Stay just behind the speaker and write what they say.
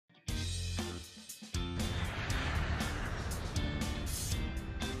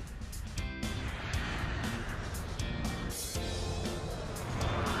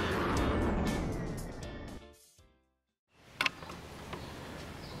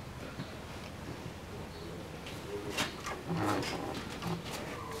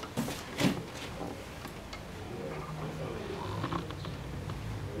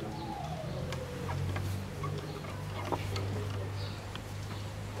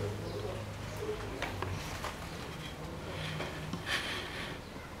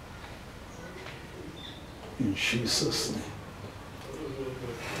In Jesus' name.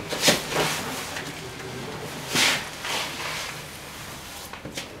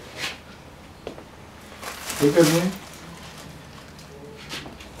 Look at me.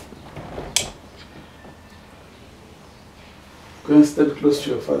 Go and stand close to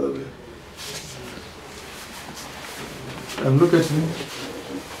your father there. And look at me.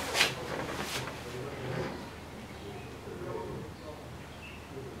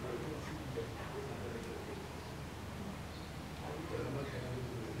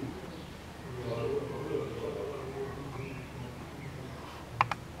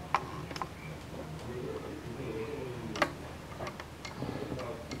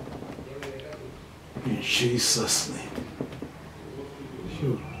 In Jesus' name.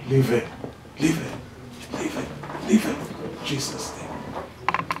 You leave it, leave it, leave it, leave it. In Jesus' name.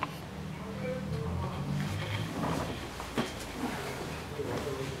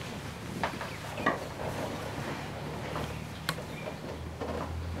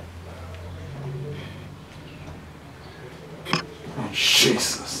 In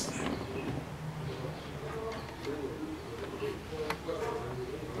Jesus' name.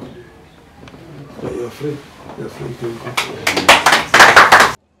 You're free. You're free to go.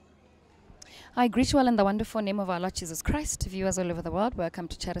 I greet you all in the wonderful name of our Lord Jesus Christ. Viewers all over the world, welcome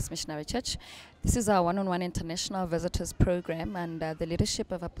to Charis Missionary Church. This is our one-on-one international visitors program under the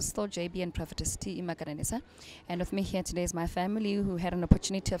leadership of Apostle JB and Prophetess BJ Makananisa. And with me here today is my family who had an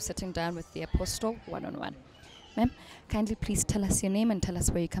opportunity of sitting down with the Apostle one-on-one. Ma'am, kindly please tell us your name and tell us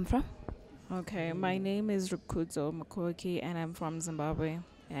where you come from. Okay, my name is Riebeeck Mkoki and I'm from Zimbabwe.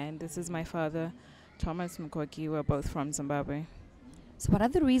 And this is my father, Thomas Mkoki. We're both from Zimbabwe. So what are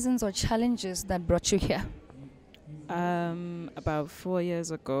the reasons or challenges that brought you here? About 4 years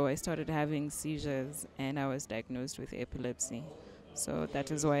ago, I started having seizures and I was diagnosed with epilepsy. So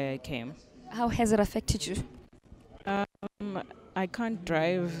that is why I came. How has it affected you? I can't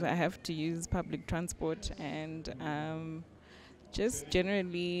drive. I have to use public transport and just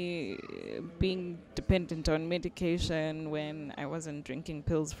generally being dependent on medication when I wasn't drinking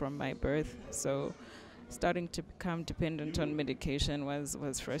pills from my birth. So starting to become dependent on medication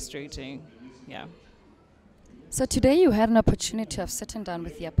was frustrating. Yeah. So today you had an opportunity of sitting down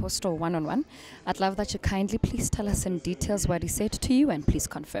with the Apostle one-on-one. I'd love that you kindly please tell us in details what he said to you and please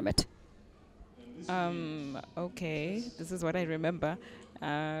confirm it. Okay, this is what I remember.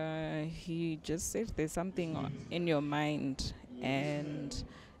 He just said there's something in your mind and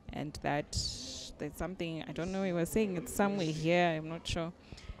that there's something, I don't know, he was saying it's somewhere here, I'm not sure.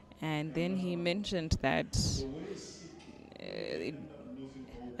 And then he mentioned that,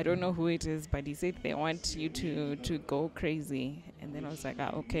 I don't know who it is, but he said they want you to go crazy. And then I was like,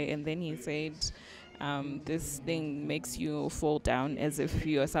 okay. And then he said, this thing makes you fall down as if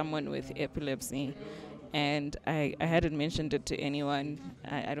you are someone with epilepsy. And I hadn't mentioned it to anyone.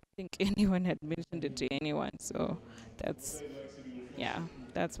 I don't think anyone had mentioned it to anyone. So that's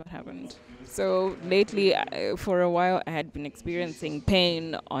what happened. So lately, for a while, I had been experiencing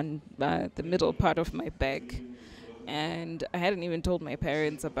pain on the middle part of my back. And I hadn't even told my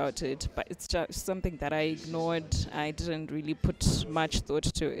parents about it, but it's just something that I ignored. I didn't really put much thought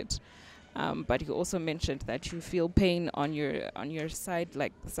to it. But he also mentioned that you feel pain on your side,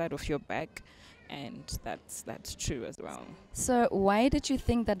 like the side of your back, and that's true as well. So why did you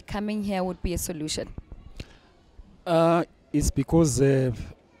think that coming here would be a solution? It's because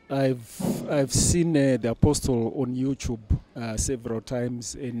I've seen the Apostle on YouTube several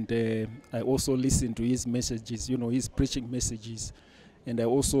times, and I also listened to his messages, his preaching messages, and I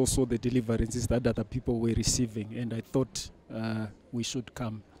also saw the deliverances that other people were receiving, and I thought we should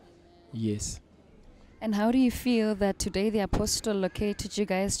come. Yes. And how do you feel that today the Apostle located you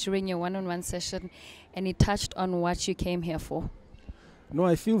guys during your one-on-one session and he touched on what you came here for? No,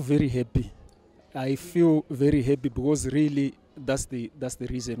 I feel very happy. I feel very happy because really that's the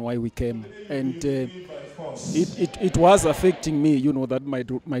reason why we came. And it was affecting me,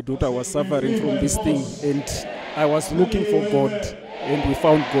 that my daughter was suffering from this thing. And I was looking for God, and we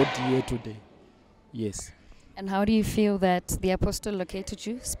found God here today. Yes. And how do you feel that the Apostle located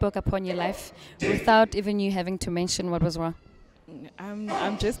you, spoke upon your life, without even you having to mention what was wrong?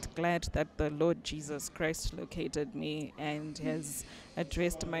 I'm just glad that the Lord Jesus Christ located me and has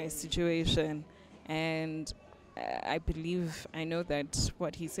addressed my situation. And I believe, I know that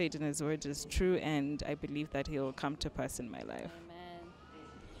what he said in his word is true, and I believe that he'll come to pass in my life.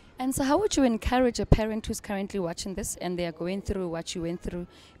 And so how would you encourage a parent who's currently watching this and they are going through what you went through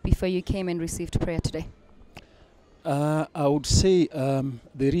before you came and received prayer today? I would say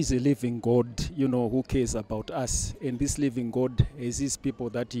there is a living God, you know, who cares about us. And this living God has his people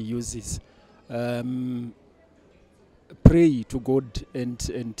that he uses. Pray to God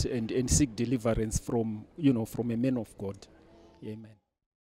and seek deliverance from, you know, from a man of God. Amen.